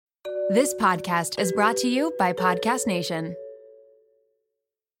This podcast is brought to you by Podcast Nation.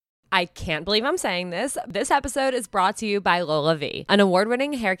 I can't believe I'm saying this. This episode is brought to you by Lola V, an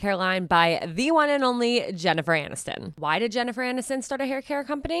award-winning hair care line by the one and only Jennifer Aniston. Why did Jennifer Aniston start a hair care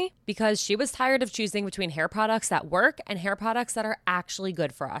company? Because she was tired of choosing between hair products that work and hair products that are actually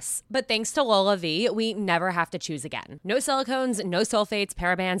good for us. But thanks to Lola V, we never have to choose again. No silicones, no sulfates,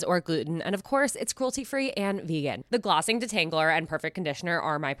 parabens, or gluten, and of course, it's cruelty-free and vegan. The Glossing Detangler and Perfect Conditioner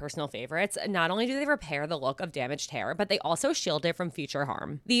are my personal favorites. Not only do they repair the look of damaged hair, but they also shield it from future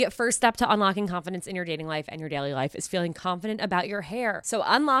harm. The first step to unlocking confidence in your dating life and your daily life is feeling confident about your hair. So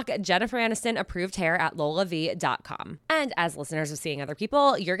unlock Jennifer Aniston approved hair at lolav.com. And as listeners of Seeing Other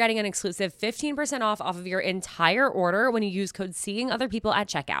People, you're getting an exclusive 15% off of your entire order when you use code Seeing Other People at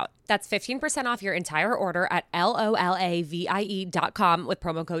checkout. That's 15% off your entire order at LOLAVIE.com with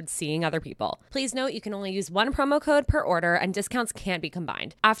promo code Seeing Other People. Please note you can only use one promo code per order and discounts can't be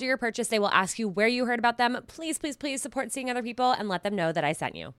combined. After your purchase, they will ask you where you heard about them. Please, please, please support Seeing Other People and let them know that I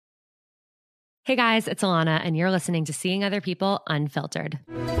sent you. Hey guys, it's Alana, and you're listening to Seeing Other People Unfiltered.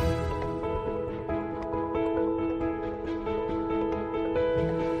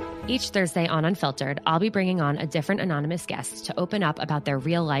 Each Thursday on Unfiltered, I'll be bringing on a different anonymous guest to open up about their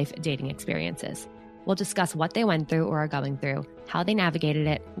real-life dating experiences. We'll discuss what they went through or are going through, how they navigated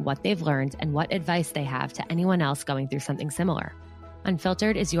it, what they've learned, and what advice they have to anyone else going through something similar.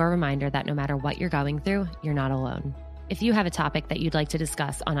 Unfiltered is your reminder that no matter what you're going through, you're not alone. If you have a topic that you'd like to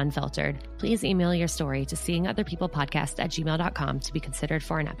discuss on Unfiltered, please email your story to seeingotherpeoplepodcast@gmail.com to be considered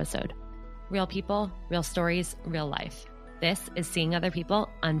for an episode. Real people, real stories, real life. This is Seeing Other People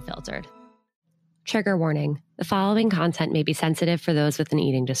Unfiltered. Trigger warning. The following content may be sensitive for those with an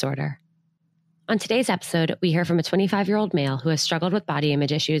eating disorder. On today's episode, we hear from a 25-year-old male who has struggled with body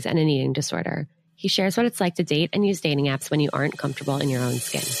image issues and an eating disorder. He shares what it's like to date and use dating apps when you aren't comfortable in your own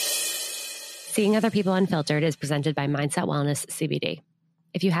skin. Seeing Other People Unfiltered is presented by Mindset Wellness CBD.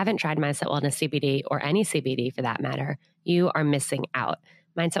 If you haven't tried Mindset Wellness CBD, or any CBD for that matter, you are missing out.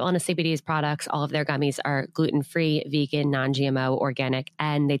 Mindset Wellness CBD's products, all of their gummies are gluten-free, vegan, non-GMO, organic,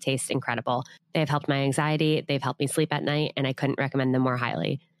 and they taste incredible. They've helped my anxiety, they've helped me sleep at night, and I couldn't recommend them more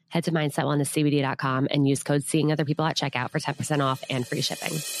highly. Head to mindsetwellnesscbd.com and use code Seeing Other People at checkout for 10% off and free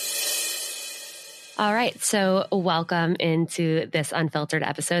shipping. All right, so welcome into this Unfiltered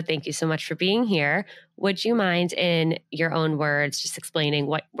episode. Thank you so much for being here. Would you mind, in your own words, just explaining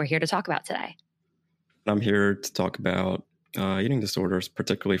what we're here to talk about today? I'm here to talk about eating disorders,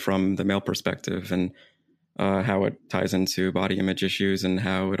 particularly from the male perspective, and how it ties into body image issues and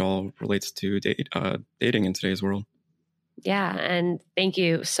how it all relates to dating in today's world. Yeah, and thank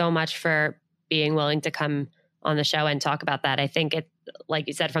you so much for being willing to come on the show and talk about that. I think it, like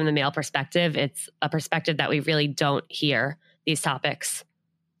you said, from the male perspective, it's a perspective that we really don't hear these topics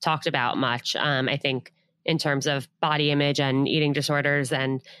talked about much. I think in terms of body image and eating disorders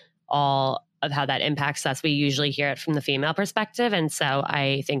and all of how that impacts us, we usually hear it from the female perspective. And so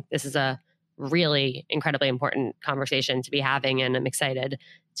I think this is a really incredibly important conversation to be having, and I'm excited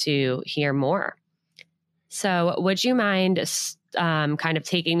to hear more. So would you mind kind of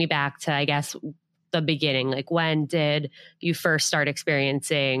taking me back to, I guess, the beginning? Like, when did you first start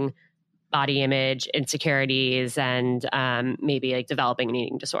experiencing body image insecurities and maybe like developing an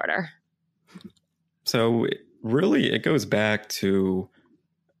eating disorder? So really, it goes back to,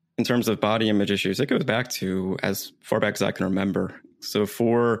 in terms of body image issues, it goes back to as far back as I can remember. So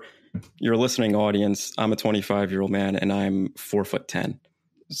for your listening audience, I'm a 25-year-old man and I'm 4'10".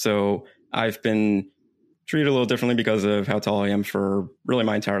 So I've been treated a little differently because of how tall I am for really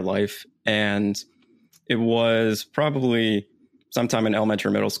my entire life. And it was probably sometime in elementary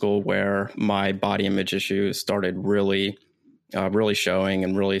or middle school where my body image issues started really showing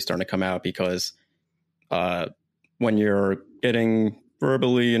and really starting to come out, because when you're getting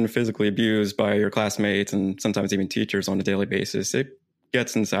verbally and physically abused by your classmates and sometimes even teachers on a daily basis, it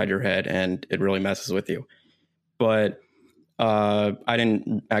gets inside your head and it really messes with you. But I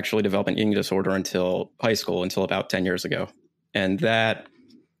didn't actually develop an eating disorder until high school, until about 10 years ago. And that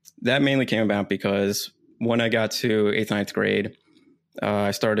mainly came about because when I got to 8th, 9th grade,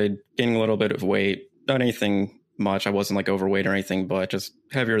 I started gaining a little bit of weight. Not anything much. I wasn't like overweight or anything, but just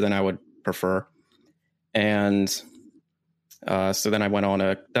heavier than I would prefer. And so then I went on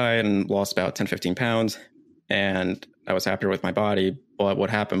a diet and lost about 10, 15 pounds. And I was happier with my body. But what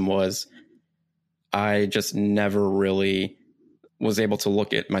happened was I just never really was able to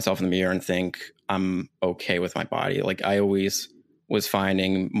look at myself in the mirror and think I'm okay with my body. Like, I always was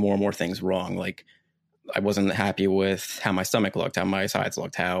finding more and more things wrong. Like, I wasn't happy with how my stomach looked, how my sides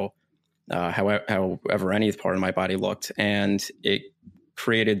looked, however any part of my body looked. And it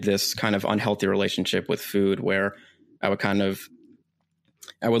created this kind of unhealthy relationship with food where I would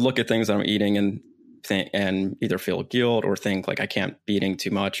look at things that I'm eating and think, and either feel guilt or think like I can't be eating too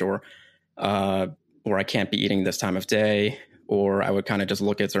much, or I can't be eating this time of day, or I would kind of just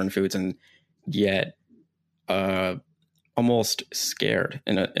look at certain foods and get almost scared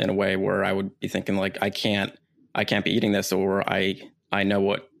in a way where I would be thinking like I can't be eating this, or I know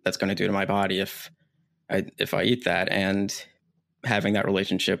what that's going to do to my body if I eat that. And having that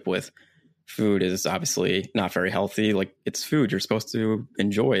relationship with food is obviously not very healthy. Like, it's food. You're supposed to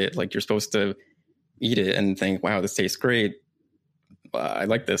enjoy it. Like, you're supposed to eat it and think, wow, this tastes great. I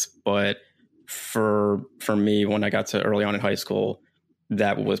like this. But for me, when I got to early on in high school,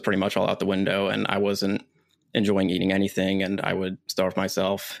 that was pretty much all out the window, and I wasn't enjoying eating anything, and I would starve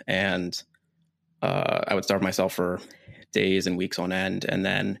myself, and I would starve myself for days and weeks on end. And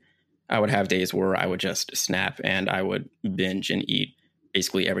then I would have days where I would just snap and I would binge and eat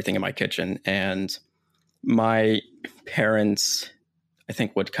basically everything in my kitchen. And my parents, I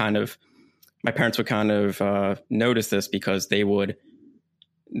think, would kind of notice this, because they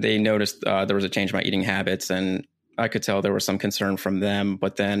noticed there was a change in my eating habits, and I could tell there was some concern from them.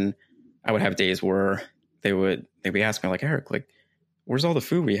 But then I would have days where they'd be asking me like, Eric, like, where's all the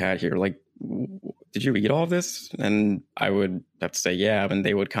food we had here? Like, did you eat all of this? And I would have to say, yeah. And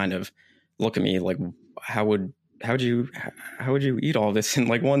they would kind of look at me like, how would you eat all this in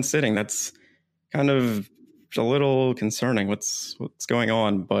like one sitting? That's kind of a little concerning. What's going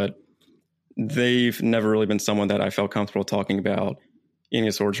on? But they've never really been someone that I felt comfortable talking about eating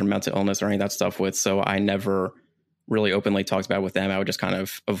disorders or mental illness or any of that stuff with. So I never really openly talked about it with them. I would just kind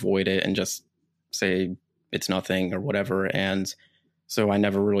of avoid it and just say it's nothing or whatever. And so I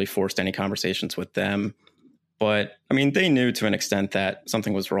never really forced any conversations with them. But I mean, they knew to an extent that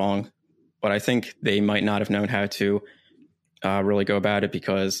something was wrong, but I think they might not have known how to really go about it,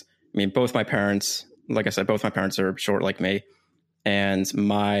 because I mean, both my parents, like I said, both my parents are short like me. And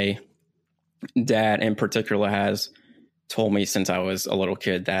my dad in particular has told me since I was a little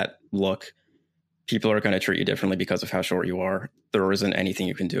kid that, look, people are going to treat you differently because of how short you are. There isn't anything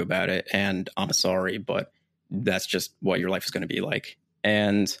you can do about it. And I'm sorry, but that's just what your life is going to be like.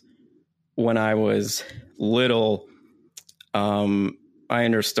 And when I was little, I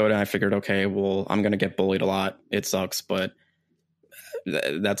understood, and I figured, okay, well, I'm going to get bullied a lot. It sucks, but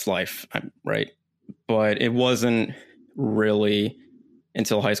that's life, right? But it wasn't really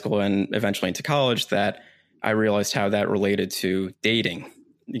until high school and eventually into college that I realized how that related to dating.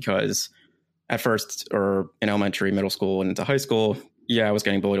 Because at first, or in elementary, middle school, and into high school, yeah, I was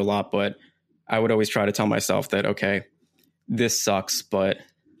getting bullied a lot, but I would always try to tell myself that, okay, this sucks, but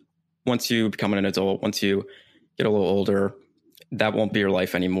once you become an adult, once you get a little older, that won't be your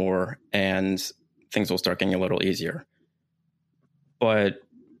life anymore, and things will start getting a little easier. But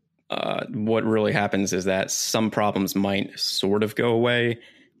what really happens is that some problems might sort of go away.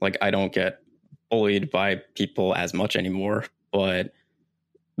 Like, I don't get bullied by people as much anymore, but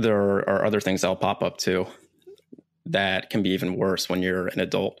there are other things that'll pop up too that can be even worse when you're an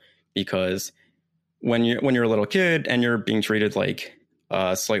adult, because when you're a little kid and you're being treated like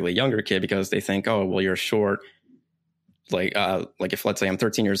a slightly younger kid because they think, oh, well, you're short. Like if, let's say, I'm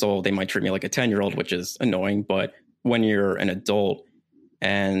 13 years old, they might treat me like a 10-year-old, which is annoying. But when you're an adult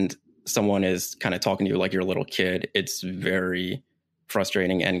and someone is kind of talking to you like you're a little kid, it's very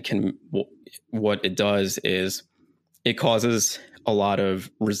frustrating. And what it does is it causes a lot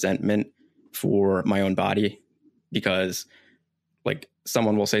of resentment for my own body, because like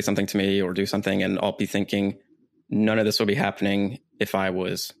someone will say something to me or do something, and I'll be thinking, none of this would be happening if I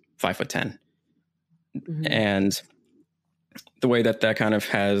was 5'10". Mm-hmm. And the way that kind of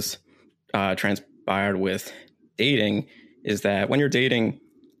has transpired with dating is that when you're dating,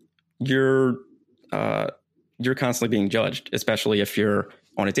 you're constantly being judged, especially if you're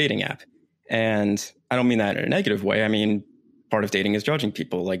on a dating app. And I don't mean that in a negative way. I mean, part of dating is judging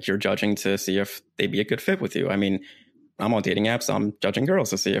people. Like, you're judging to see if they'd be a good fit with you. I mean, I'm on dating apps, I'm judging girls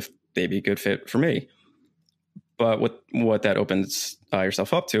to see if they'd be a good fit for me. But what that opens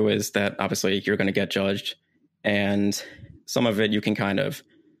yourself up to is that obviously you're going to get judged, and some of it you can kind of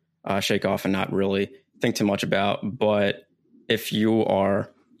shake off and not really think too much about. But if you are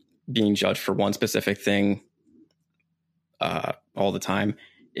being judged for one specific thing all the time,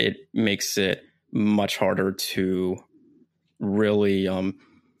 it makes it much harder to really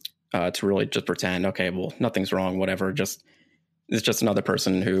just pretend, okay, well, nothing's wrong, whatever. It's just another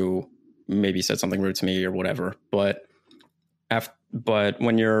person who maybe said something rude to me or whatever. But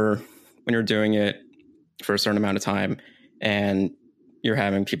when you're doing it for a certain amount of time and you're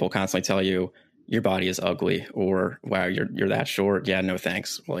having people constantly tell you your body is ugly, or wow, you're that short. Yeah, no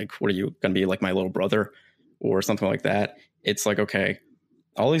thanks. Like, what are you going to be, like my little brother or something like that? It's like, okay,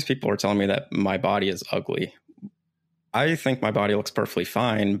 all these people are telling me that my body is ugly. I think my body looks perfectly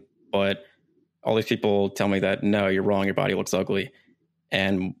fine, but all these people tell me that no, you're wrong, your body looks ugly.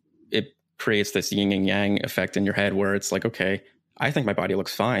 And it creates this yin and yang effect in your head where it's like, okay, I think my body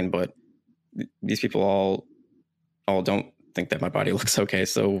looks fine, but these people all don't think that my body looks okay.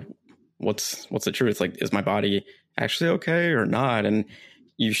 So what's the truth? Like, is my body actually okay or not? And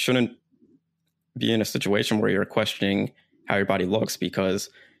you shouldn't be in a situation where you're questioning how your body looks,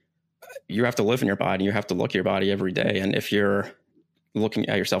 because you have to live in your body. You have to look at your body every day. And if you're looking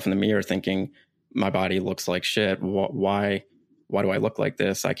at yourself in the mirror thinking my body looks like shit, why do I look like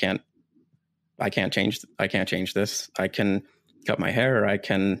this? I can't change this. I can cut my hair. I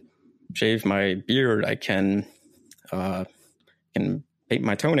can shave my beard. I can paint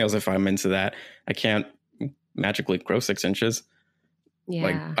my toenails if I'm into that. I can't magically grow 6 inches. Yeah.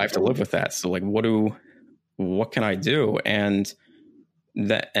 Like, I have to live with that. So like, what can I do? And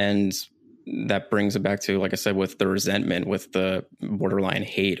that brings it back to, like I said, with the resentment, with the borderline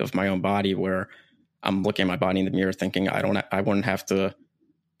hate of my own body, where I'm looking at my body in the mirror thinking I wouldn't have to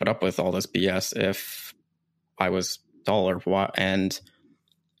put up with all this BS if I was taller. And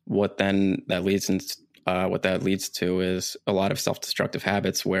what that leads to is a lot of self-destructive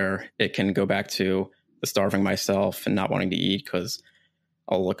habits, where it can go back to the starving myself and not wanting to eat, because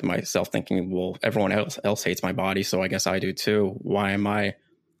I'll look at myself thinking, well, everyone else hates my body, so I guess I do too.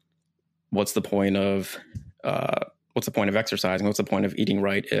 What's the point of exercising? What's the point of eating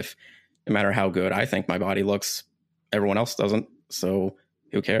right if, no matter how good I think my body looks, everyone else doesn't? So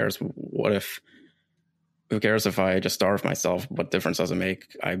who cares? Who cares if I just starve myself? What difference does it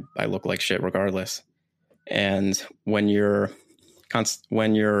make? I look like shit regardless. And when you're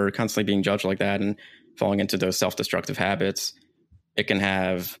constantly being judged like that and falling into those self-destructive habits, it can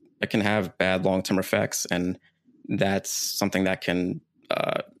have bad long-term effects, and that's something that can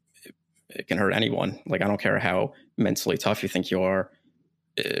it can hurt anyone. Like, I don't care how mentally tough you think you are,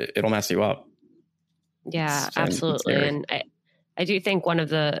 it'll mess you up. Yeah, absolutely. And I do think one of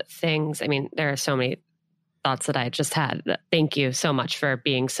the things, I mean, there are so many thoughts that I just had. Thank you so much for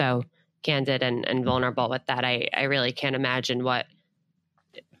being so candid and vulnerable with that. I really can't imagine what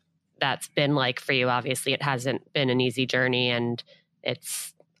that's been like for you. Obviously, it hasn't been an easy journey, and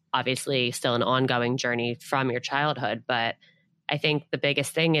it's obviously still an ongoing journey from your childhood. But I think the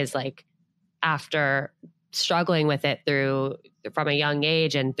biggest thing is, like, after struggling with it from a young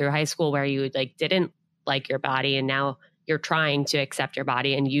age and through high school, where you like didn't like your body, and now you're trying to accept your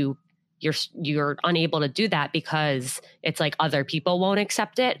body, and you're unable to do that because it's like other people won't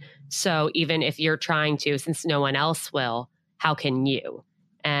accept it. So even if you're trying to, since no one else will, how can you?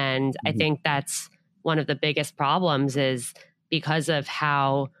 And I think that's one of the biggest problems, is because of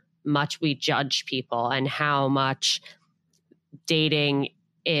how much we judge people and how much dating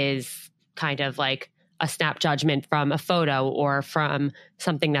is kind of like a snap judgment from a photo or from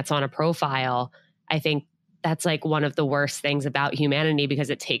something that's on a profile. I think that's like one of the worst things about humanity, because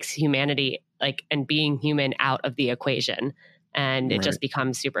it takes humanity, like, and being human out of the equation, and it just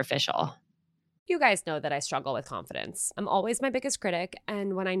becomes superficial. You guys know that I struggle with confidence. I'm always my biggest critic,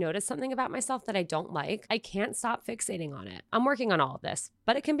 and when I notice something about myself that I don't like, I can't stop fixating on it. I'm working on all of this,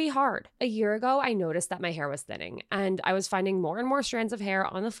 but it can be hard. A year ago, I noticed that my hair was thinning, and I was finding more and more strands of hair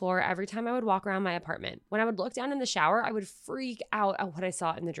on the floor every time I would walk around my apartment. When I would look down in the shower, I would freak out at what I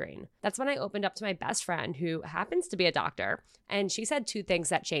saw in the drain. That's when I opened up to my best friend, who happens to be a doctor, and she said 2 things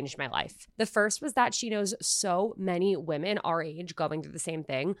that changed my life. The first was that she knows so many women our age going through the same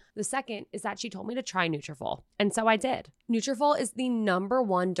thing. The second is that she told me to try Nutrafol, and so I did. Nutrafol is the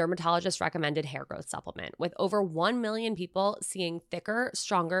 #1 dermatologist recommended hair growth supplement, with over 1 million people seeing thicker,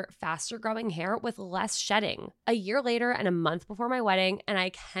 stronger, faster growing hair with less shedding. A year later and a month before my wedding, and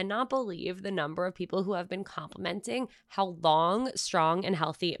I cannot believe the number of people who have been complimenting how long, strong, and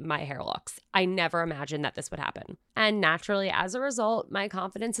healthy my hair looks. I never imagined that this would happen. And naturally, as a result, my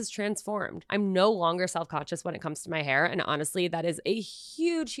confidence has transformed. I'm no longer self-conscious when it comes to my hair, and honestly, that is a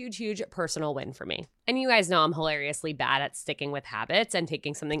huge, huge, huge personal win for me. And you guys know I'm hilariously bad at sticking with habits and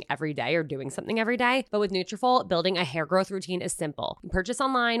taking something every day or doing something every day. But with Nutrafol, building a hair growth routine is simple. You purchase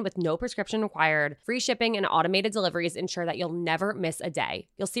online with no prescription required. Free shipping and automated deliveries ensure that you'll never miss a day.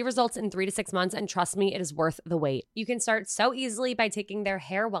 You'll see results in 3 to 6 months, and trust me, it is worth the wait. You can start so easily by taking their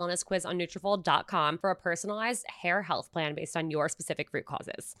hair wellness quiz on Nutrafol.com for a personalized hair health plan based based on your specific root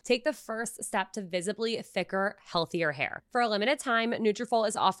causes. Take the first step to visibly thicker, healthier hair. For a limited time, Nutrafol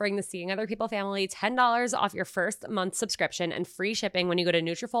is offering the Seeing Other People family $10 off your first month subscription and free shipping when you go to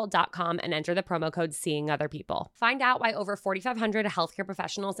Nutrafol.com and enter the promo code Seeing Other People. Find out why over 4,500 healthcare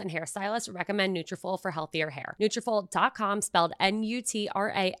professionals and hairstylists recommend Nutrafol for healthier hair. Nutrafol.com, spelled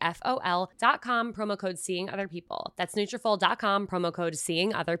Nutrafol.com, promo code Seeing Other People. That's Nutrafol.com, promo code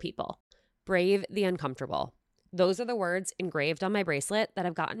Seeing Other People. Brave the uncomfortable. Those are the words engraved on my bracelet that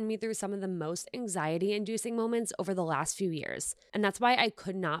have gotten me through some of the most anxiety-inducing moments over the last few years. And that's why I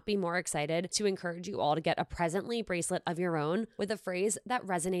could not be more excited to encourage you all to get a Presently bracelet of your own with a phrase that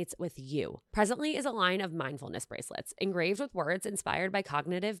resonates with you. Presently is a line of mindfulness bracelets engraved with words inspired by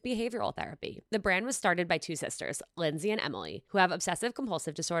cognitive behavioral therapy. The brand was started by two sisters, Lindsay and Emily, who have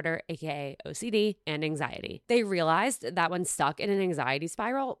obsessive-compulsive disorder, aka OCD, and anxiety. They realized that when stuck in an anxiety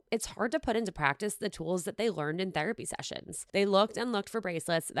spiral, it's hard to put into practice the tools that they learned in therapy sessions. They looked and looked for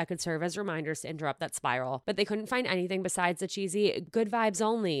bracelets that could serve as reminders to interrupt that spiral, but they couldn't find anything besides the cheesy good vibes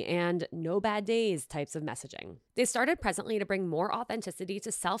only and no bad days types of messaging. They started Presently to bring more authenticity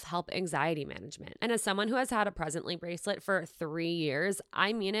to self-help anxiety management. And as someone who has had a Presently bracelet for 3 years,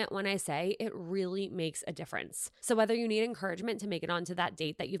 I mean it when I say it really makes a difference. So whether you need encouragement to make it onto that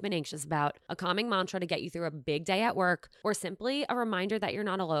date that you've been anxious about, a calming mantra to get you through a big day at work, or simply a reminder that you're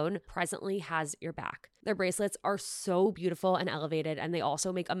not alone, Presently has your back. Their bracelets are so beautiful and elevated, and they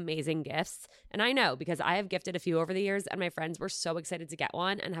also make amazing gifts. And I know because I have gifted a few over the years, and my friends were so excited to get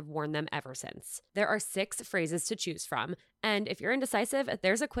one and have worn them ever since. There are 6 phrases to choose from, and if you're indecisive,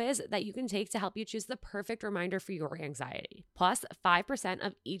 there's a quiz that you can take to help you choose the perfect reminder for your anxiety. Plus, 5%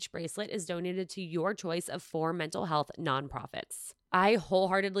 of each bracelet is donated to your choice of 4 mental health nonprofits. I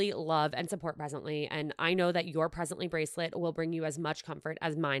wholeheartedly love and support Presently, and I know that your Presently bracelet will bring you as much comfort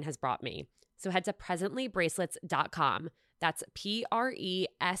as mine has brought me. So head to presentlybracelets.com. That's PRESENTLY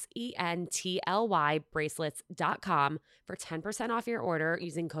bracelets.com for 10% off your order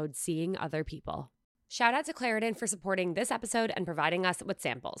using code Seeing Other People. Shout out to Claritin for supporting this episode and providing us with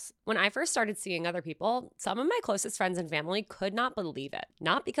samples. When I first started Seeing Other People, some of my closest friends and family could not believe it.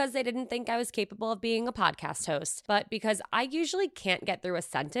 Not because they didn't think I was capable of being a podcast host, but because I usually can't get through a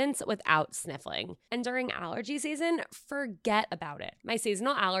sentence without sniffling. And during allergy season, forget about it. My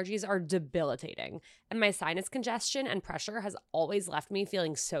seasonal allergies are debilitating, and my sinus congestion and pressure has always left me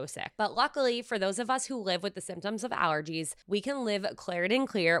feeling so sick. But luckily, for those of us who live with the symptoms of allergies, we can live Claritin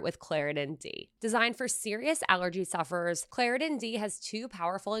Clear with Claritin D. Designed for serious allergy sufferers, Claritin D has 2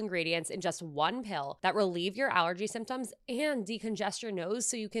 powerful ingredients in just 1 pill that relieve your allergy symptoms and decongest your nose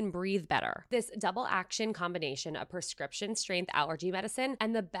so you can breathe better. This double action combination of prescription strength allergy medicine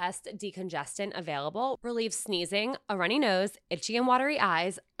and the best decongestant available relieves sneezing, a runny nose, itchy and watery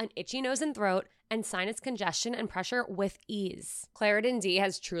eyes, an itchy nose and throat, and sinus congestion and pressure with ease. Claritin D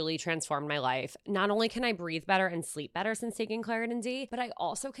has truly transformed my life. Not only can I breathe better and sleep better since taking Claritin D, but I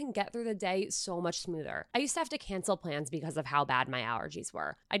also can get through the day so much smoother. I used to have to cancel plans because of how bad my allergies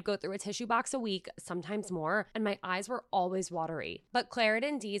were. I'd go through a tissue box a week, sometimes more, and my eyes were always watery. But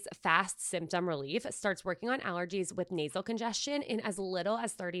Claritin D's fast symptom relief starts working on allergies with nasal congestion in as little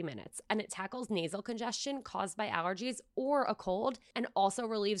as 30 minutes, and it tackles nasal congestion caused by allergies or a cold, and also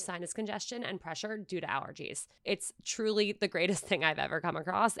relieves sinus congestion and pressure due to allergies. It's truly the greatest thing I've ever come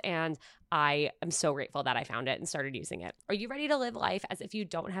across, and I am so grateful that I found it and started using it. Are you ready to live life as if you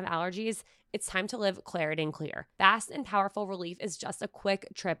don't have allergies? It's time to live Claritin Clear. Fast and powerful relief is just a quick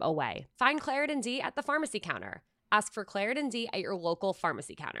trip away. Find Claritin D at the pharmacy counter. Ask for Claritin D at your local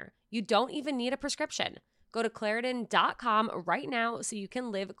pharmacy counter. You don't even need a prescription. Go to Claritin.com right now so you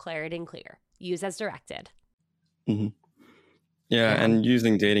can live Claritin Clear. Use as directed. Mm-hmm. Yeah, and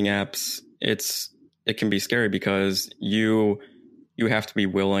using dating apps, it can be scary because you have to be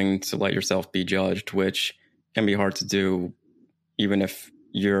willing to let yourself be judged, which can be hard to do even if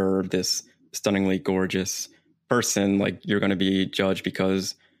you're this stunningly gorgeous person. Like, you're going to be judged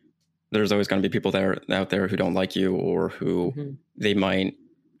because there's always going to be people out there who don't like you, or who they might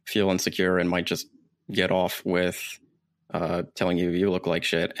feel insecure and might just get off with telling you look like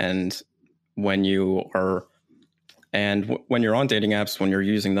shit. And when you're on dating apps, when you're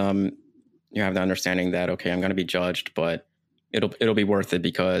using them, you have the understanding that, okay, I'm going to be judged, but it'll be worth it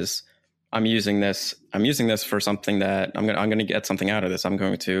because I'm using this for something that I'm going to get something out of this. I'm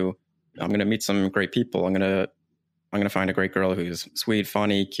going to meet some great people. I'm going to find a great girl who's sweet,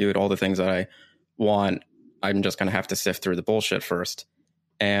 funny, cute, all the things that I want. I'm just going to have to sift through the bullshit first.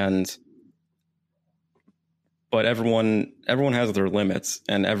 But everyone has their limits,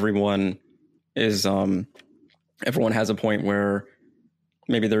 and everyone has a point where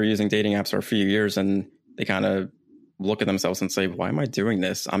maybe they're using dating apps for a few years and they kind of look at themselves and say, why am I doing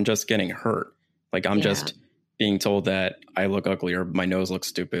this? I'm just getting hurt. Like I'm just being told that I look ugly or my nose looks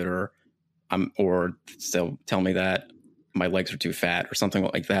stupid or they'll tell me that my legs are too fat or something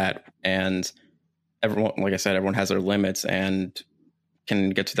like that. And everyone, like I said, everyone has their limits and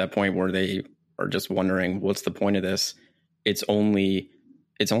can get to that point where they are just wondering, what's the point of this? It's only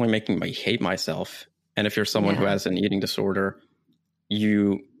making me hate myself. And if you're someone who has an eating disorder,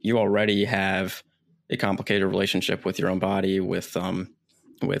 you already have a complicated relationship with your own body, with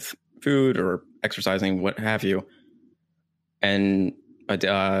food or exercising, what have you. And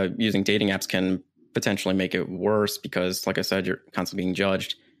using dating apps can potentially make it worse because, like I said, you're constantly being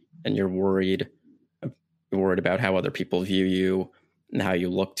judged and you're worried about how other people view you and how you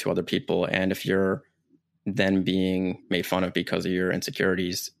look to other people. And if you're then being made fun of because of your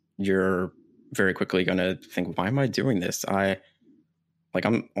insecurities, you're very quickly going to think, why am I doing this? I'm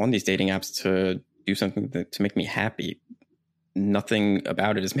on these dating apps to do something to make me happy. Nothing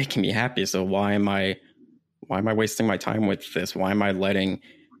about it is making me happy. So why am I wasting my time with this? Why am I letting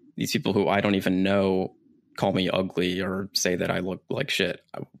these people who I don't even know call me ugly or say that I look like shit?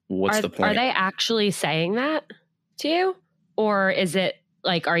 What's the point? Are they actually saying that to you? Or is it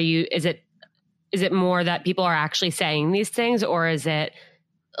like, is it more that people are actually saying these things, or is it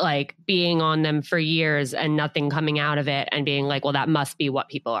like being on them for years and nothing coming out of it and being like, well, that must be what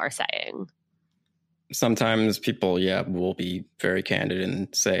people are saying? Sometimes people, will be very candid and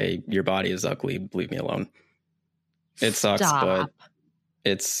say, your body is ugly, leave me alone. It sucks, but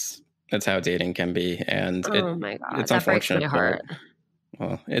it's how dating can be. And oh my God, it's that unfortunate. Breaks my heart.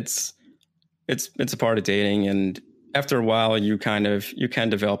 Well, it's a part of dating. And after a while, you can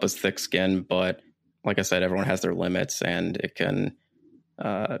develop a thick skin, but like I said, everyone has their limits and it can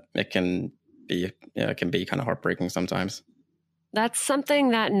be kind of heartbreaking sometimes. That's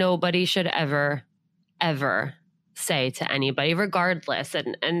something that nobody should ever say to anybody, regardless.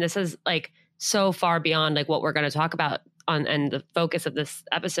 And this is like so far beyond like what we're going to talk about and the focus of this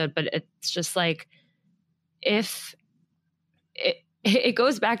episode. But it's just like, if it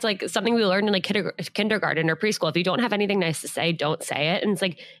goes back to like something we learned in like kindergarten or preschool. If you don't have anything nice to say, don't say it. And it's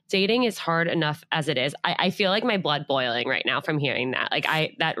like, dating is hard enough as it is. I feel like my blood boiling right now from hearing that. Like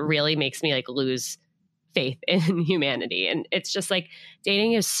that really makes me like lose faith in humanity. And it's just like,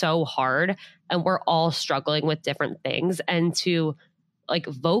 dating is so hard and we're all struggling with different things. And to like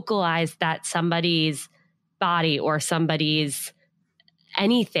vocalize that somebody's body or somebody's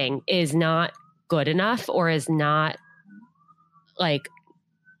anything is not good enough or is not like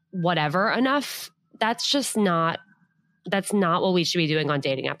whatever enough, that's not what we should be doing on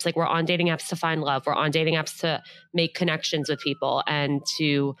dating apps. Like, we're on dating apps to find love. We're on dating apps to make connections with people and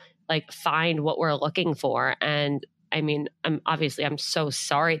to like find what we're looking for. And I mean, I'm so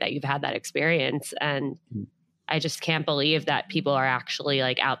sorry that you've had that experience. And I just can't believe that people are actually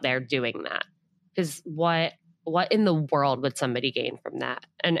like out there doing that. Because what in the world would somebody gain from that?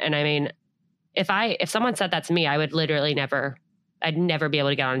 And I mean, if someone said that to me, I would literally I'd never be able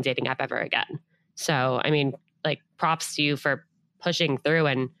to get on a dating app ever again. So, I mean, like, props to you for pushing through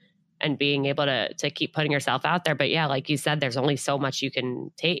and being able to keep putting yourself out there. But yeah, like you said, there's only so much you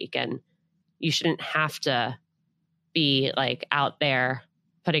can take, and you shouldn't have to be like out there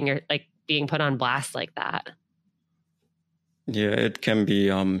being put on blast like that. Yeah, it can be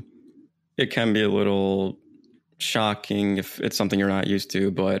a little shocking if it's something you're not used to.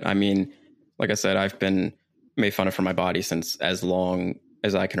 But I mean, like I said, I've been made fun of for my body since as long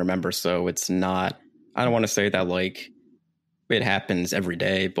as I can remember. So it's not, I don't want to say that like it happens every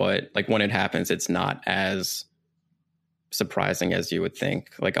day, but like when it happens, it's not as surprising as you would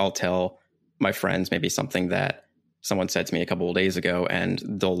think. Like, I'll tell my friends maybe something that someone said to me a couple of days ago, and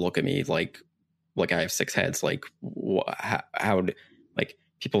they'll look at me like I have 6 heads. Like, how like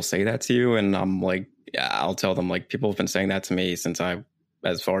people say that to you? And I'm like, yeah, I'll tell them like, people have been saying that to me since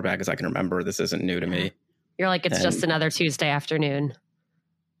as far back as I can remember. This isn't new to me. You're like, it's just another Tuesday afternoon.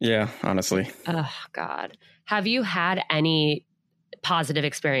 Yeah, honestly. Oh, God. Have you had any positive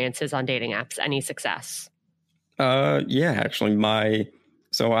experiences on dating apps? Any success? Yeah, actually.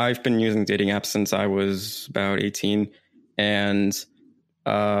 So I've been using dating apps since I was about 18. And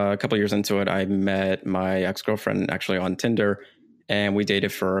a couple of years into it, I met my ex-girlfriend actually on Tinder. And we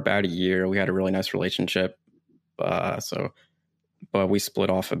dated for about a year. We had a really nice relationship. But we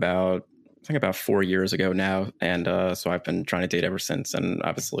split off about 4 years ago now. And so I've been trying to date ever since. And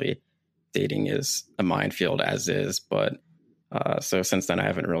obviously dating is a minefield as is. But so since then, I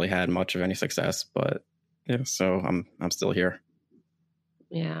haven't really had much of any success. But yeah, so I'm still here.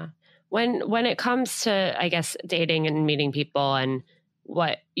 Yeah. When it comes to, I guess, dating and meeting people and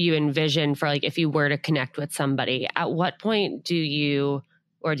what you envision for like if you were to connect with somebody, at what point do you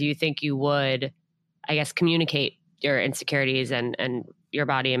think you would, I guess, communicate your insecurities and your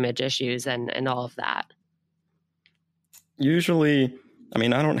body image issues and all of that? Usually, I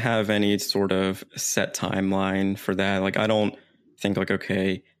mean, I don't have any sort of set timeline for that. Like, I don't think like,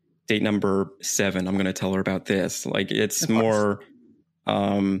 okay, date number 7, I'm going to tell her about this. Like, it's more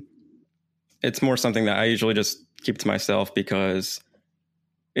something that I usually just keep to myself because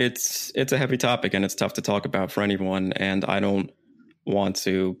it's a heavy topic and it's tough to talk about for anyone. And I don't want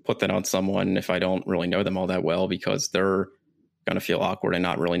to put that on someone if I don't really know them all that well, because they're going to feel awkward and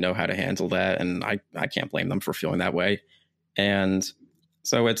not really know how to handle that. And I can't blame them for feeling that way. And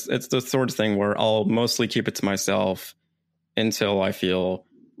so it's the sort of thing where I'll mostly keep it to myself until I feel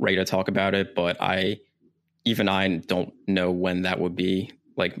ready to talk about it. But I don't know when that would be.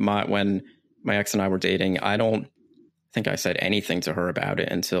 Like when my ex and I were dating, I don't think I said anything to her about it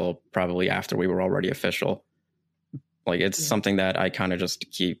until probably after we were already official. Like, it's something that I kind of just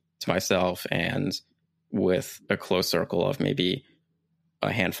keep to myself and with a close circle of maybe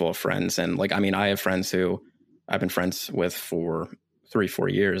a handful of friends. And like, I mean, I have friends who I've been friends with for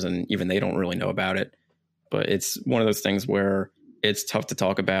 3-4 years, and even they don't really know about it. But it's one of those things where it's tough to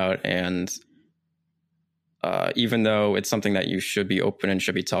talk about. And even though it's something that you should be open and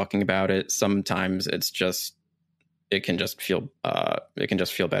should be talking about it, sometimes it can just feel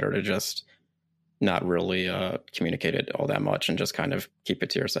better to just not really communicate it all that much and just kind of keep it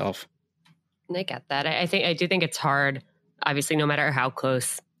to yourself. I get that. I do think it's hard, obviously, no matter how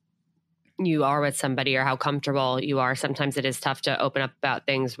close you are with somebody or how comfortable you are. Sometimes it is tough to open up about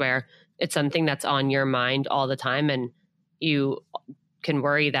things where it's something that's on your mind all the time, and you can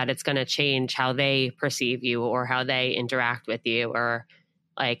worry that it's going to change how they perceive you or how they interact with you. Or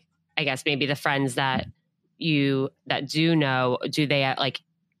like, I guess maybe the friends that do know, do they act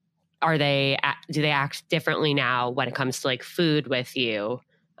differently now when it comes to like food with you,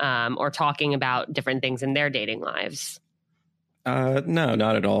 or talking about different things in their dating lives? No,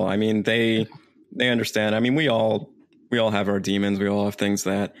 not at all. I mean, they understand. I mean, we all have our demons. We all have things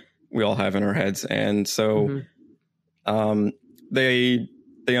that we all have in our heads. And so, they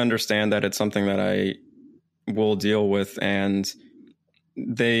understand that it's something that I will deal with. And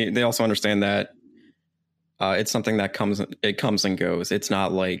they also understand that, it's something that comes and goes. It's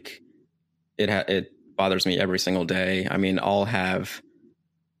not like it bothers me every single day. I mean, I'll have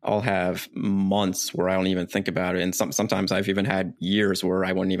months where I don't even think about it. And sometimes I've even had years where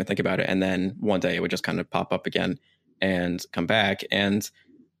I wouldn't even think about it. And then one day it would just kind of pop up again and come back. And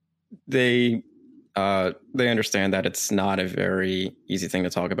they understand that it's not a very easy thing to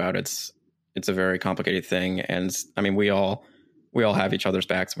talk about. It's a very complicated thing. And I mean, we all have each other's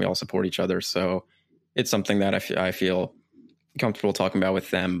backs and we all support each other. So it's something that I feel comfortable talking about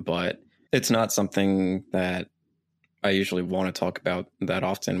with them, but it's not something that I usually want to talk about that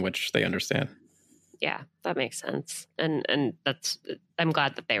often, which they understand. Yeah, that makes sense. And I'm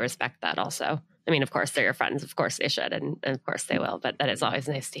glad that they respect that also. I mean, of course, they're your friends. Of course they should. And of course they will. But that is always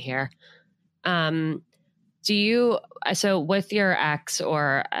nice to hear. So with your ex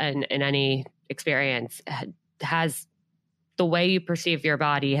or in any experience, has the way you perceive your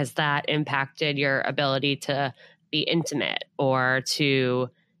body, has that impacted your ability to be intimate or to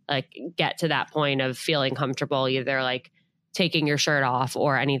like get to that point of feeling comfortable, either like taking your shirt off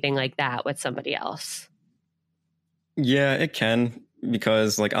or anything like that with somebody else? Yeah, it can,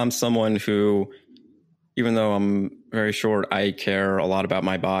 because like I'm someone who, even though I'm very short, I care a lot about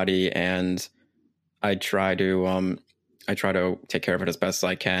my body, and I try to take care of it as best as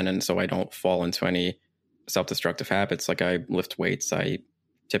I can. And so I don't fall into any self-destructive habits. Like, I lift weights, I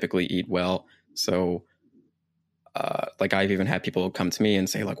typically eat well. So like, I've even had people come to me and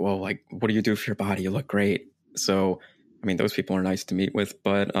say like, "Whoa, like, what do you do for your body? You look great." So, I mean, those people are nice to meet with,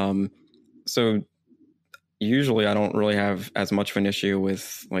 but so usually I don't really have as much of an issue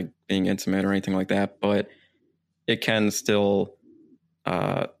with like being intimate or anything like that, but it can still,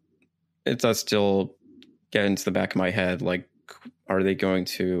 it does still get into the back of my head. Like, are they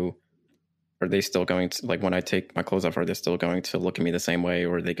still going to, like, when I take my clothes off, are they still going to look at me the same way?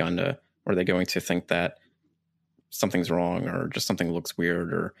 Or are they going to think that something's wrong or just something looks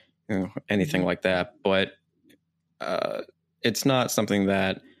weird or, you know, anything like that? But it's not something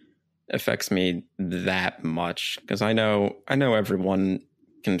that affects me that much, because I know everyone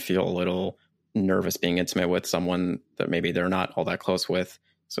can feel a little nervous being intimate with someone that maybe they're not all that close with.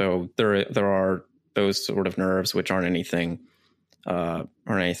 So there are those sort of nerves, which aren't anything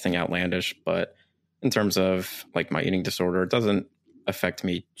outlandish. But in terms of like my eating disorder, it doesn't affect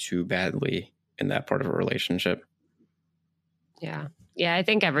me too badly in that part of a relationship. Yeah. Yeah, I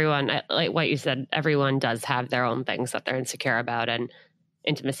think everyone, like what you said, everyone does have their own things that they're insecure about, and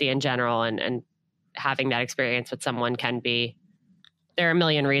intimacy in general, and having that experience with someone can be, there are a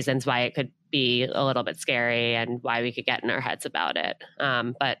million reasons why it could be a little bit scary and why we could get in our heads about it.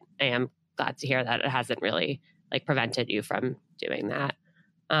 But I am glad to hear that it hasn't really like prevented you from doing that.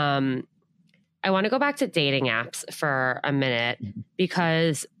 I want to go back to dating apps for a minute,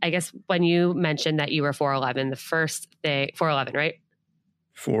 because I guess when you mentioned that you were 4'11", the first thing, 4'11", right?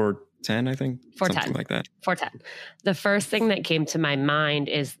 4'10", I think. 4'10", something like that. 4'10". The first thing that came to my mind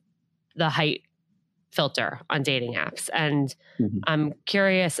is the height filter on dating apps. And I'm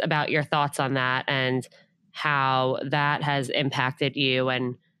curious about your thoughts on that and how that has impacted you,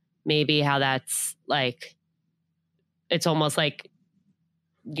 and maybe how that's like, it's almost like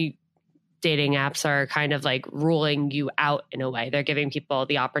dating apps are kind of like ruling you out in a way. They're giving people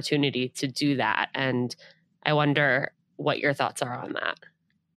the opportunity to do that. And I wonder what your thoughts are on that.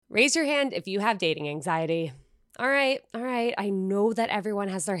 Raise your hand if you have dating anxiety. All right. I know that everyone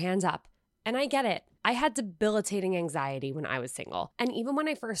has their hands up, and I get it. I had debilitating anxiety when I was single. And even when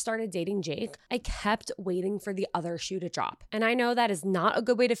I first started dating Jake, I kept waiting for the other shoe to drop. And I know that is not a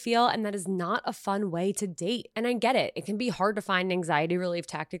good way to feel, and that is not a fun way to date. And I get it. It can be hard to find an anxiety relief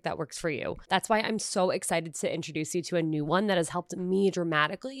tactic that works for you. That's why I'm so excited to introduce you to a new one that has helped me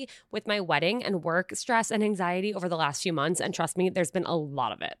dramatically with my wedding and work stress and anxiety over the last few months. And trust me, there's been a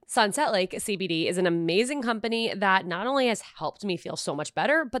lot of it. Sunset Lake CBD is an amazing company that not only has helped me feel so much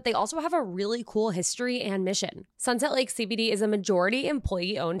better, but they also have a really cool history and mission. Sunset Lake CBD is a majority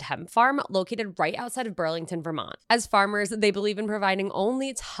employee-owned hemp farm located right outside of Burlington, Vermont. As farmers, they believe in providing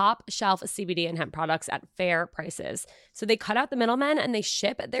only top-shelf CBD and hemp products at fair prices. So they cut out the middlemen and they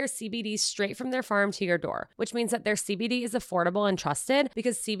ship their CBD straight from their farm to your door, which means that their CBD is affordable and trusted,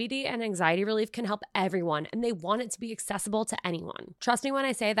 because CBD and anxiety relief can help everyone, and they want it to be accessible to anyone. Trust me when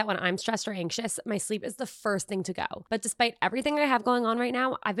I say that when I'm stressed or anxious, my sleep is the first thing to go. But despite everything I have going on right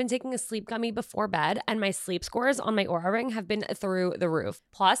now, I've been taking a sleep gummy before bed, and my sleep scores on my Oura Ring have been through the roof.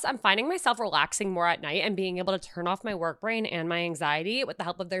 Plus, I'm finding myself relaxing more at night and being able to turn off my work brain and my anxiety with the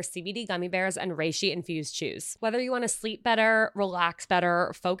help of their CBD gummy bears and reishi infused chews. Whether you want to sleep better, relax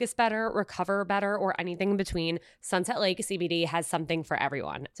better, focus better, recover better, or anything in between, Sunset Lake CBD has something for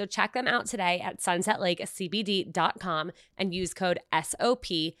everyone. So check them out today at sunsetlakecbd.com and use code SOP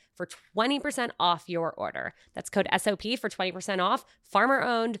for 20% off your order. That's code SOP for 20% off.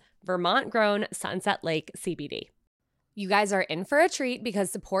 Farmer-owned, Vermont-grown Sunset Lake CBD. You guys are in for a treat,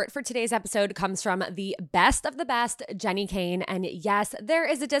 because support for today's episode comes from the best of the best, Jenny Kane. And yes, there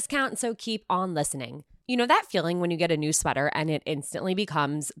is a discount, so keep on listening. You know that feeling when you get a new sweater and it instantly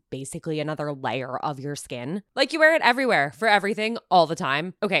becomes basically another layer of your skin? Like you wear it everywhere, for everything, all the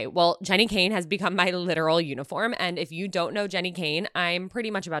time. Okay, well, Jenny Kane has become my literal uniform. And if you don't know Jenny Kane, I'm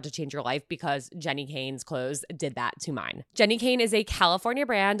pretty much about to change your life, because Jenny Kane's clothes did that to mine. Jenny Kane is a California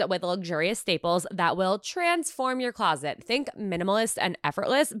brand with luxurious staples that will transform your closet. Think minimalist and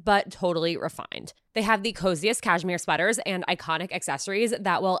effortless, but totally refined. They have the coziest cashmere sweaters and iconic accessories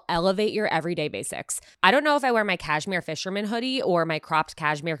that will elevate your everyday basics. I don't know if I wear my cashmere fisherman hoodie or my cropped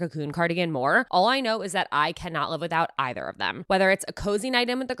cashmere cocoon cardigan more. All I know is that I cannot live without either of them. Whether it's a cozy night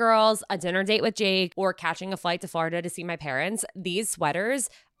in with the girls, a dinner date with Jake, or catching a flight to Florida to see my parents, these sweaters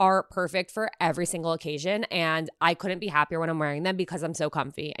are perfect for every single occasion, and I couldn't be happier when I'm wearing them because I'm so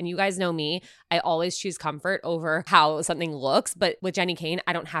comfy. And you guys know me, I always choose comfort over how something looks, but with Jenny Kane,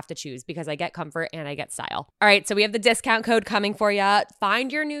 I don't have to choose because I get comfort and I get style. All right, so we have the discount code coming for you.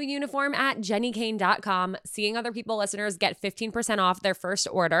 Find your new uniform at jennykane.com. Seeing Other People listeners get 15% off their first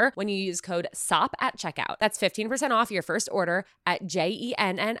order when you use code SOP at checkout. That's 15% off your first order at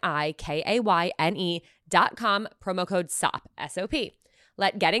jennykayne.com, promo code SOP, S-O-P.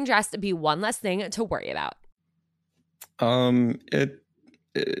 Let getting dressed be one less thing to worry about. It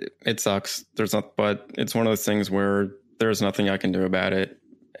sucks. But it's one of those things where there's nothing I can do about it.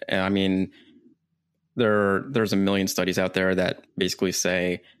 I mean, there's a million studies out there that basically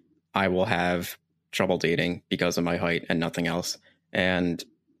say I will have trouble dating because of my height and nothing else. And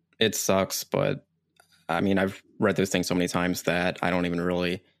it sucks, but I mean, I've read those things so many times that I don't even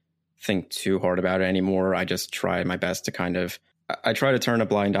really think too hard about it anymore. I just try my best to I try to turn a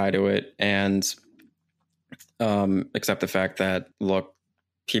blind eye to it and accept the fact that, look,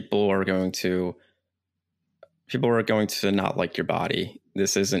 people are going to not like your body.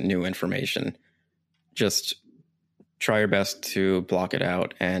 This isn't new information. Just try your best to block it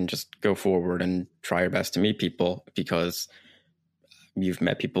out and just go forward and try your best to meet people, because you've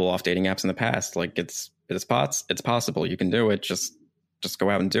met people off dating apps in the past. Like it's possible. You can do it. Just go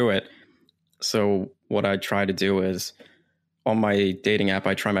out and do it. So what I try to do is, on my dating app,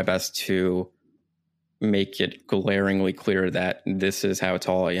 I try my best to make it glaringly clear that this is how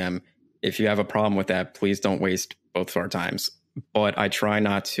tall I am. If you have a problem with that, please don't waste both of our times. But I try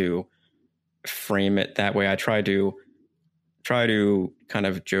not to frame it that way. I try to kind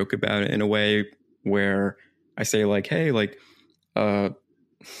of joke about it in a way where I say like, hey, like, I'm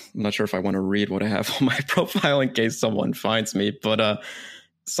not sure if I want to read what I have on my profile in case someone finds me, but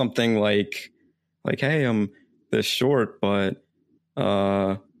something like, hey, I'm this short, but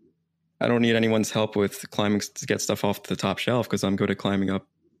I don't need anyone's help with climbing to get stuff off the top shelf because I'm good at climbing up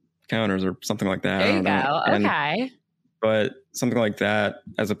counters or something like that. There you go. Okay. But something like that,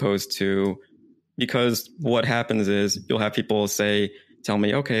 as opposed to, because what happens is you'll have people tell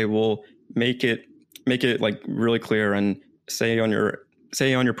me, okay, well, make it like really clear and say on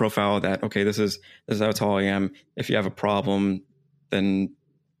your profile that, okay, this is how tall I am. If you have a problem, then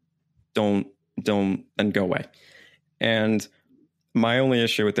don't then go away. And my only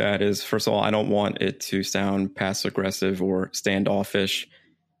issue with that is, first of all, I don't want it to sound passive aggressive or standoffish,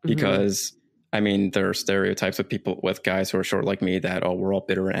 because I mean, there are stereotypes of people with guys who are short like me that, oh, we're all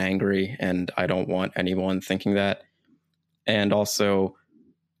bitter and angry, and I don't want anyone thinking that. And also,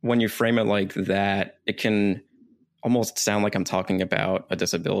 when you frame it like that, it can almost sound like I'm talking about a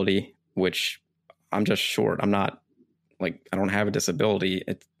disability, which I'm just short. I'm not like, I don't have a disability.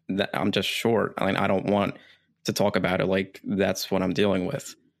 I'm just short. I mean, I don't want to talk about it like that's what I'm dealing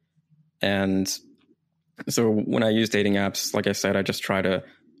with. And so when I use dating apps, like I said, I just try to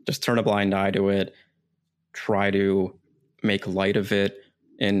just turn a blind eye to it, try to make light of it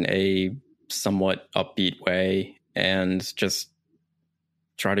in a somewhat upbeat way, and just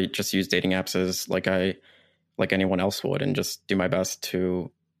try to just use dating apps as like anyone else would, and just do my best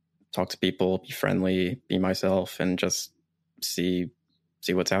to talk to people, be friendly, be myself, and just see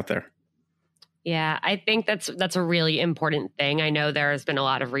what's out there. Yeah, I think that's a really important thing. I know there has been a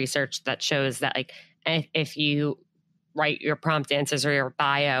lot of research that shows that, like, if you write your prompt answers or your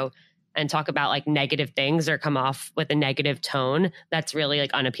bio and talk about like negative things or come off with a negative tone, that's really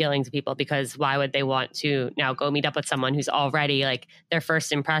like unappealing to people, because why would they want to now go meet up with someone who's already like, their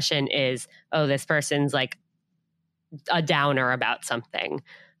first impression is, oh, this person's like a downer about something.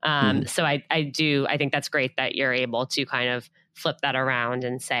 So I think that's great that you're able to kind of flip that around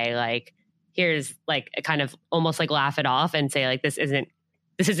and say like, here's like a kind of almost like laugh it off and say like, this isn't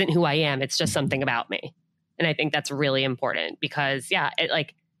who I am. It's just something about me. And I think that's really important because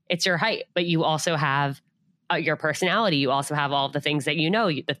it's your height, but you also have your personality. You also have all of the things that,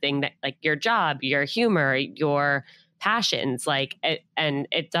 the thing that like your job, your humor, your passions, and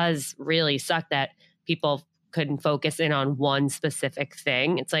it does really suck that people couldn't focus in on one specific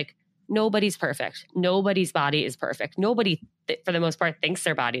thing. It's like, nobody's perfect. Nobody's body is perfect. Nobody, for the most part, thinks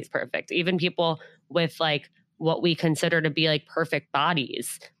their body is perfect. Even people with like what we consider to be like perfect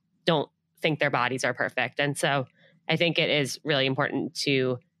bodies don't think their bodies are perfect. And so I think it is really important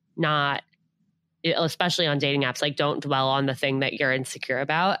to not, especially on dating apps, like don't dwell on the thing that you're insecure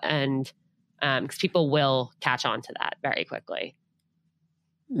about, and because people will catch on to that very quickly.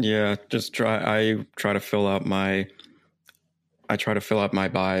 Yeah, I try to fill out my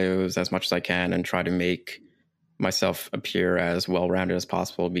bios as much as I can and try to make myself appear as well-rounded as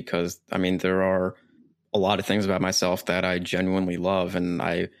possible, because I mean, there are a lot of things about myself that I genuinely love and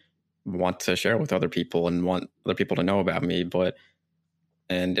I want to share with other people and want other people to know about me,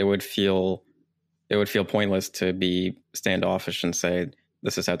 and it would feel pointless to be standoffish and say,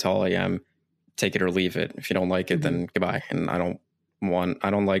 this is how tall I am, take it or leave it. If you don't like it, then goodbye. And I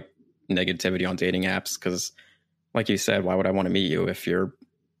don't like negativity on dating apps, because like you said, why would I want to meet you if you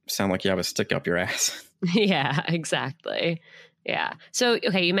sound like you have a stick up your ass? Yeah, exactly. Yeah. So,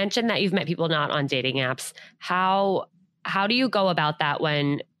 okay, you mentioned that you've met people not on dating apps. How do you go about that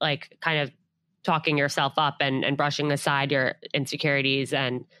when like kind of talking yourself up and brushing aside your insecurities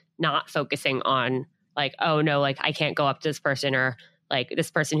and not focusing on like, oh no, like I can't go up to this person, or like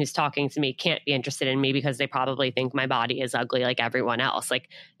this person who's talking to me can't be interested in me because they probably think my body is ugly like everyone else. Like,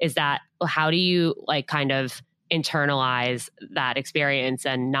 how do you like kind of internalize that experience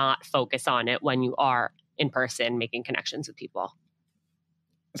and not focus on it when you are in person making connections with people?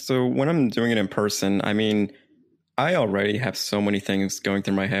 So when I'm doing it in person, I mean, I already have so many things going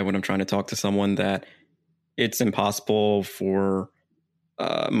through my head when I'm trying to talk to someone that it's impossible for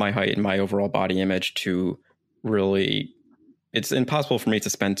my height and my overall body image to really, it's impossible for me to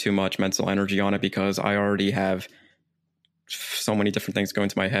spend too much mental energy on it, because I already have so many different things going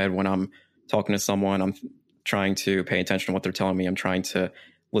to my head when I'm talking to someone. I'm trying to pay attention to what they're telling me. I'm trying to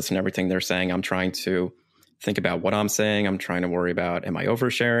listen to everything they're saying. I'm trying to think about what I'm saying. I'm trying to worry about, am I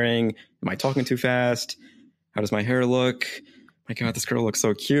oversharing? Am I talking too fast? how does my hair look? My God, this girl looks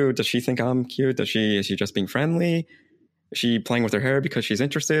so cute. Does she think I'm cute? Is she just being friendly? Is she playing with her hair because she's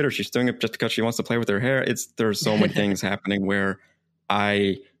interested, or she's doing it just because she wants to play with her hair? There's so many things happening where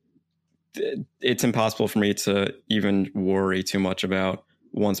it's impossible for me to even worry too much about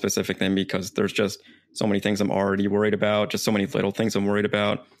one specific thing, because there's just so many things I'm already worried about, just so many little things I'm worried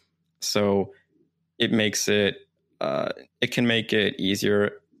about. So it makes it can make it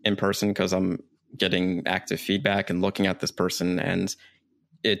easier in person because I'm getting active feedback and looking at this person. And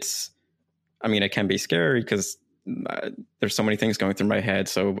it can be scary because there's so many things going through my head.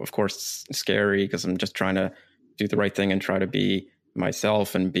 So of course it's scary because I'm just trying to do the right thing and try to be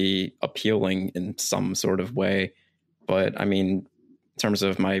myself and be appealing in some sort of way. But in terms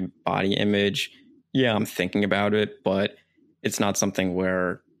of my body image, yeah, I'm thinking about it, but it's not something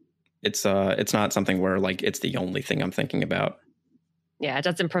where it's not something where like it's the only thing I'm thinking about. Yeah, it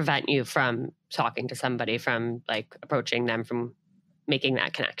doesn't prevent you from talking to somebody, from like approaching them, from making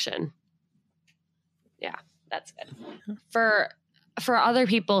that connection. Yeah, that's good. For other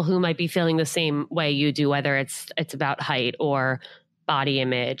people who might be feeling the same way you do, whether it's about height or body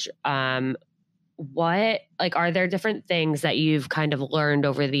image, what, like, are there different things that you've kind of learned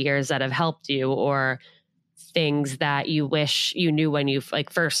over the years that have helped you, or things that you wish you knew when you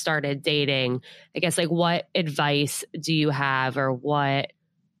like first started dating? I guess, like, what advice do you have, or what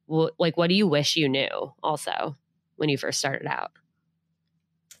do you wish you knew also when you first started out?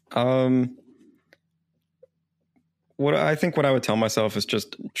 What I would tell myself is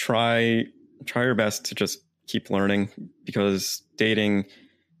just try your best to just keep learning, because dating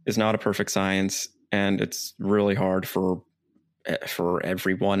is not a perfect science and it's really hard for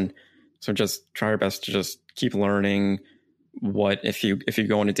everyone. So just try your best to just keep learning. What if you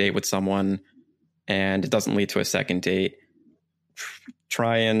go on a date with someone and it doesn't lead to a second date,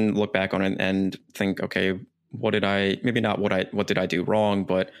 try and look back on it and think, okay, what did I do wrong,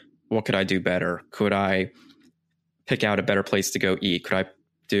 but what could I do better? Could I pick out a better place to go eat? Could I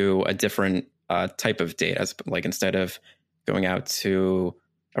do a different type of date, as like instead of going out to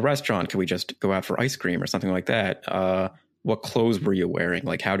a restaurant, could we just go out for ice cream or something like that? What clothes were you wearing?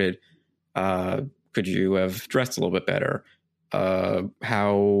 Like, could you have dressed a little bit better?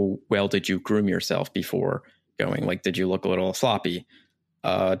 How well did you groom yourself before going? Like, did you look a little sloppy?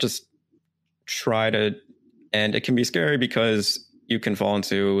 Just try to, and it can be scary because you can fall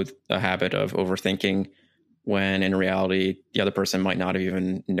into a habit of overthinking when in reality, the other person might not have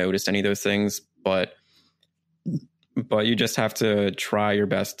even noticed any of those things. But you just have to try your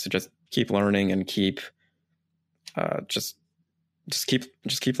best to just keep learning and keep just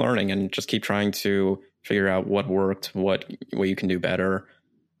keep learning and just keep trying to figure out what worked, what you can do better.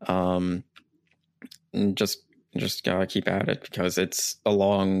 And just keep at it, because it's a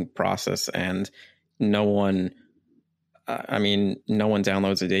long process, and no one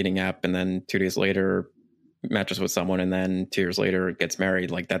downloads a dating app and then 2 days later matches with someone and then 2 years later gets married.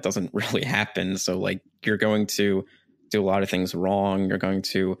 Like, that doesn't really happen. So like, you're going to do a lot of things wrong. You're going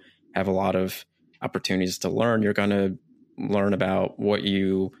to have a lot of opportunities to learn. You're going to learn about what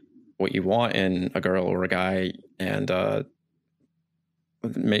you want in a girl or a guy, and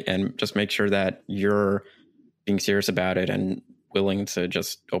just make sure that you're being serious about it and willing to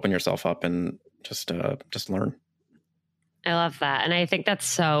just open yourself up and just learn. I love that. And I think that's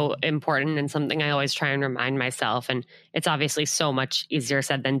so important, and something I always try and remind myself. And it's obviously so much easier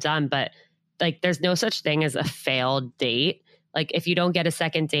said than done, but like, there's no such thing as a failed date. Like, if you don't get a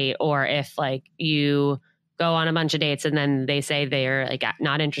second date, or if like you go on a bunch of dates and then they say they're like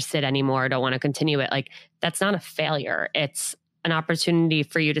not interested anymore, don't want to continue it, like, that's not a failure. It's an opportunity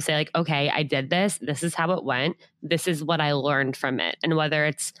for you to say like, okay, I did this. This is how it went. This is what I learned from it. And whether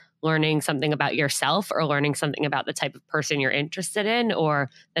it's learning something about yourself or learning something about the type of person you're interested in or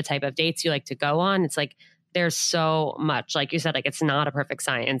the type of dates you like to go on, it's like, there's so much, like you said, like, it's not a perfect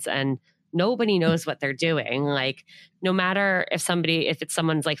science, and nobody knows what they're doing. Like, no matter if it's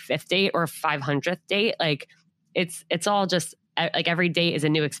someone's like 5th date or 500th date, like it's all just like, every date is a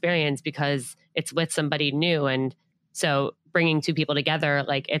new experience because it's with somebody new. And so bringing two people together,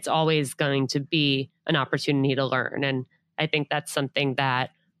 like, it's always going to be an opportunity to learn. And I think that's something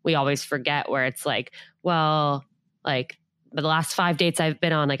that we always forget, where it's like, well, like, the last 5 dates I've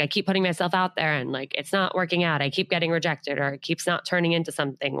been on, like, I keep putting myself out there and like, it's not working out. I keep getting rejected, or it keeps not turning into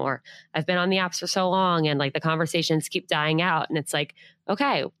something, or I've been on the apps for so long and like the conversations keep dying out. And it's like,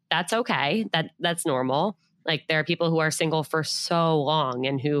 okay, that's okay. That's normal. Like, there are people who are single for so long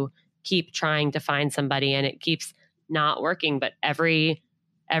and who keep trying to find somebody and it keeps not working. But every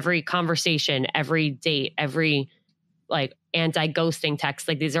conversation, every date, every like anti-ghosting texts.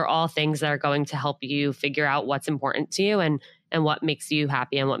 Like these are all things that are going to help you figure out what's important to you and what makes you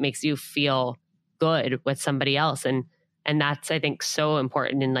happy and what makes you feel good with somebody else. And that's, I think, so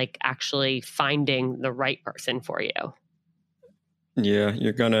important in like actually finding the right person for you. Yeah,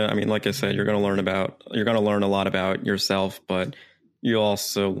 I mean, like I said, you're going to learn a lot about yourself, but you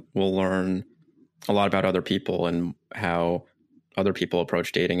also will learn a lot about other people and how other people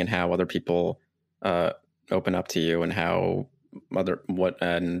approach dating and how other people open up to you and and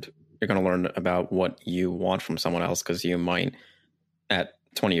you're going to learn about what you want from someone else, because you might at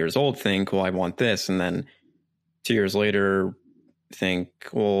 20 years old think, well, I want this. And then 2 years later think,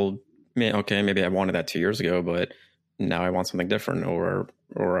 well, okay, maybe I wanted that 2 years ago, but now I want something different,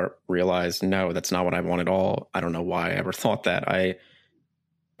 or realize, no, that's not what I want at all. I don't know why I ever thought that. I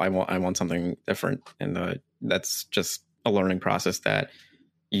want something different. And that's just a learning process that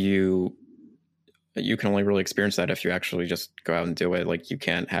you can only really experience that if you actually just go out and do it. Like, you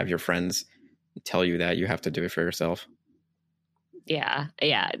can't have your friends tell you that. You have to do it for yourself. Yeah,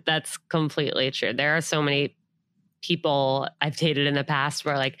 that's completely true. There are so many people I've dated in the past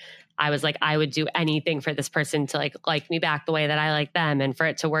where like I was like, I would do anything for this person to like me back the way that I like them and for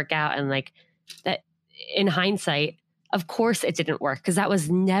it to work out. And like that, in hindsight, of course it didn't work, because that was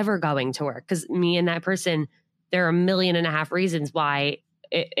never going to work. Because me and that person, there are 1.5 million reasons why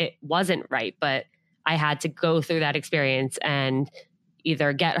it wasn't right. But I had to go through that experience and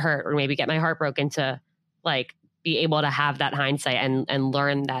either get hurt or maybe get my heart broken to like be able to have that hindsight and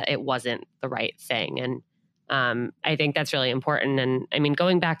learn that it wasn't the right thing. And I think that's really important. And I mean,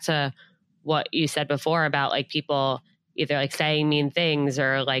 going back to what you said before about like people either like saying mean things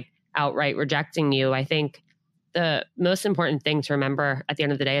or like outright rejecting you, I think the most important thing to remember at the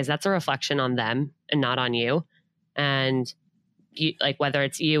end of the day is that's a reflection on them and not on you. And you, like, whether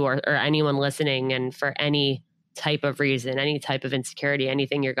it's you or anyone listening, and for any type of reason, any type of insecurity,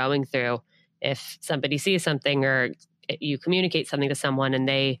 anything you're going through, if somebody sees something or you communicate something to someone and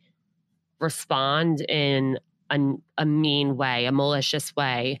they respond in a mean way, a malicious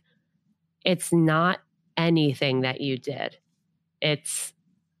way, it's not anything that you did. It's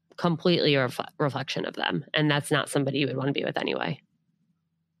completely a reflection of them. And that's not somebody you would want to be with anyway.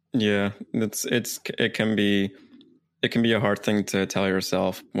 Yeah, it can be a hard thing to tell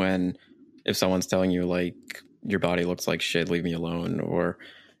yourself if someone's telling you like, your body looks like shit, leave me alone, or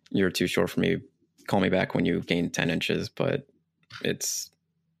you're too short for me, call me back when you gain 10 inches. But it's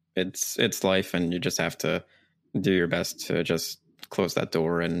life, and you just have to do your best to just close that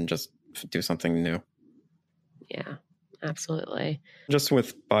door and just do something new. Yeah, absolutely. Just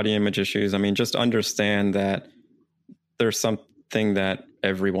with body image issues, I mean, just understand that there's something that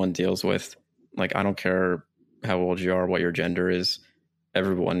everyone deals with. Like, I don't care how old you are, what your gender is,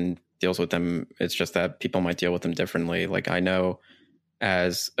 everyone deals with them. It's just that people might deal with them differently. Like, I know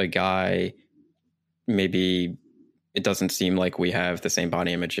as a guy, maybe it doesn't seem like we have the same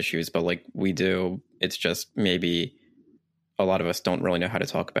body image issues, but like we do. It's just maybe a lot of us don't really know how to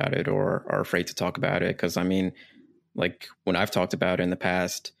talk about it or are afraid to talk about it. Because I mean, like when I've talked about it in the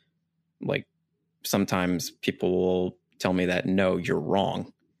past, like sometimes people will tell me that, no, you're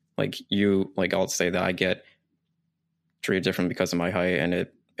wrong. Like I'll say that I get treated different because of my height, and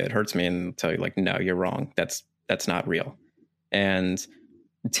it hurts me, and tell you like, no, you're wrong. That's not real. And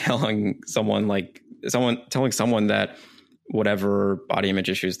telling someone that whatever body image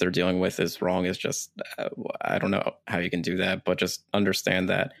issues they're dealing with is wrong is just, I don't know how you can do that, but just understand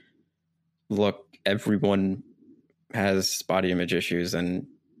that, look, everyone has body image issues, and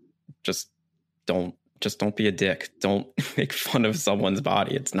just don't be a dick. Don't make fun of someone's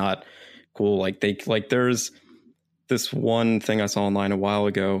body. It's not cool. Like there's this one thing I saw online a while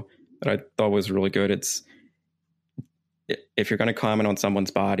ago that I thought was really good. It's, if you're going to comment on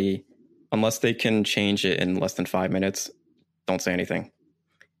someone's body, unless they can change it in less than 5 minutes, don't say anything.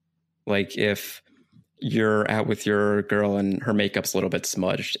 Like if you're out with your girl and her makeup's a little bit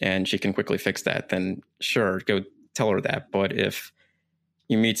smudged and she can quickly fix that, then sure, go tell her that. But if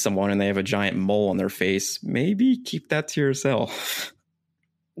you meet someone and they have a giant mole on their face, maybe keep that to yourself.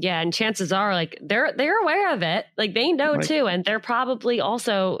 Yeah, and chances are like they're aware of it. Like they know too, and they're probably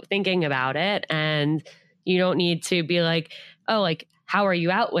also thinking about it. And you don't need to be like, oh, like how are you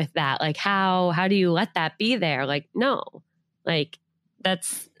out with that? Like how do you let that be there? Like no, like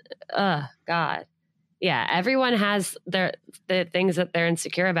that's God. Yeah, everyone has the things that they're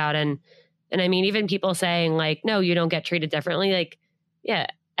insecure about, and I mean even people saying like, no, you don't get treated differently. Like yeah,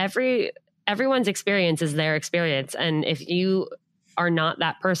 everyone's experience is their experience, and if you are not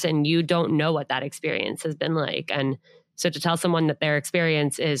that person, you don't know what that experience has been like. And So to tell someone that their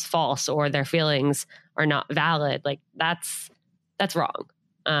experience is false or their feelings are not valid, like that's wrong.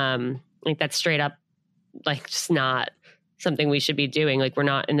 Like that's straight up, like just not something we should be doing. Like we're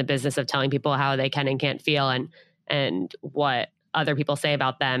not in the business of telling people how they can and can't feel and what other people say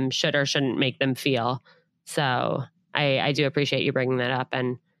about them should or shouldn't make them feel. So I do appreciate you bringing that up.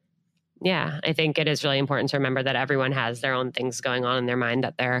 And yeah, I think it is really important to remember that everyone has their own things going on in their mind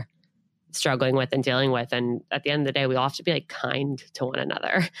that they're struggling with and dealing with. And at the end of the day, we all have to be like kind to one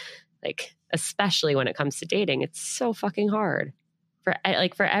another, like, especially when it comes to dating. It's so fucking hard for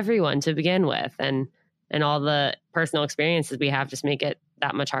everyone to begin with. And all the personal experiences we have just make it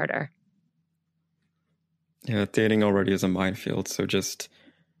that much harder. Yeah, dating already is a minefield. So just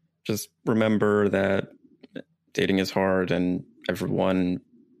remember that dating is hard and everyone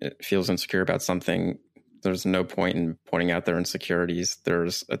feels insecure about something. There's no point in pointing out their insecurities.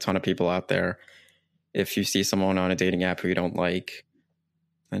 There's a ton of people out there. If you see someone on a dating app who you don't like,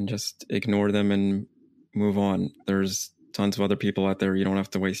 then just ignore them and move on. There's tons of other people out there. You don't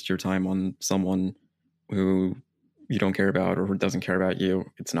have to waste your time on someone who you don't care about or who doesn't care about you.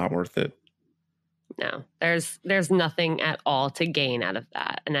 It's not worth it. No, there's nothing at all to gain out of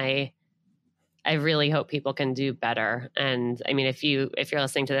that. And I really hope people can do better. And I mean, if you're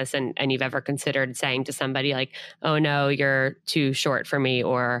listening to this and you've ever considered saying to somebody like, oh no, you're too short for me,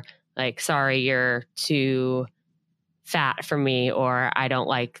 or like, sorry, you're too fat for me, or I don't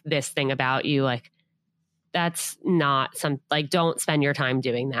like this thing about you, like that's not don't spend your time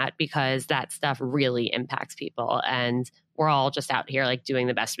doing that, because that stuff really impacts people. And we're all just out here like doing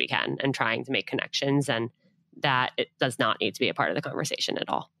the best we can and trying to make connections, and that it does not need to be a part of the conversation at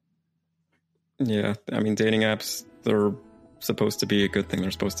all. Yeah, I mean, dating apps, they're supposed to be a good thing.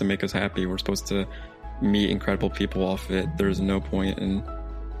 They're supposed to make us happy. We're supposed to meet incredible people off it. There's no point in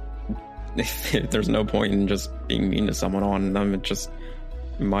just being mean to someone on them. Just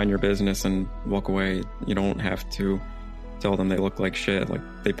mind your business and walk away. You don't have to tell them they look like shit. Like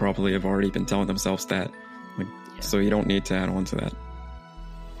they probably have already been telling themselves that. So you don't need to add on to that.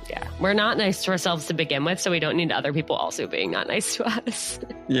 Yeah, we're not nice to ourselves to begin with, so we don't need other people also being not nice to us.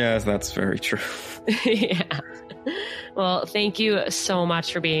 Yes, that's very true. Yeah. Well, thank you so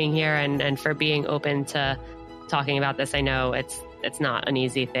much for being here and for being open to talking about this. I know it's not an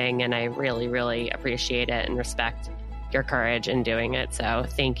easy thing, and I really, really appreciate it and respect your courage in doing it. So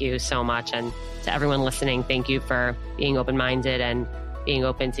thank you so much. And to everyone listening, thank you for being open-minded and being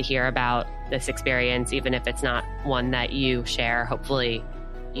open to hear about this experience, even if it's not one that you share. Hopefully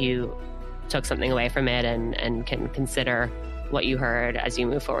you took something away from it and can consider what you heard as you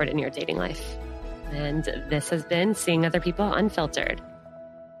move forward in your dating life. And this has been Seeing Other People Unfiltered.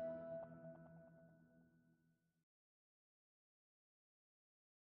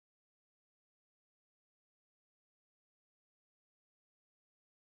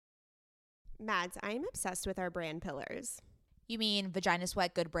 Mads, I am obsessed with our brand pillars. You mean Vagina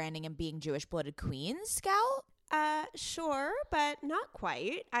Sweat, good branding, and being Jewish-blooded queens, Scout? Sure, but not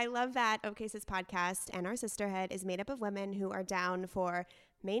quite. I love that OK Sis podcast and our sisterhood is made up of women who are down for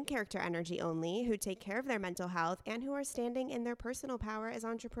main character energy only, who take care of their mental health, and who are standing in their personal power as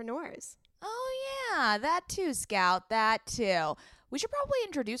entrepreneurs. Oh, yeah, that too, Scout, that too. We should probably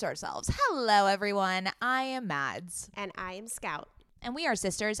introduce ourselves. Hello, everyone. I am Mads. And I am Scout. And we are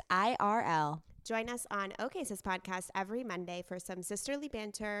sisters IRL. Join us on OK Sis podcast every Monday for some sisterly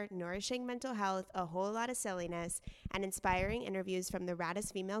banter, nourishing mental health, a whole lot of silliness, and inspiring interviews from the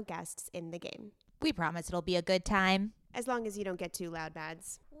raddest female guests in the game. We promise it'll be a good time. As long as you don't get too loud,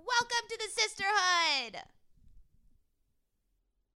 Mads. Welcome to the sisterhood!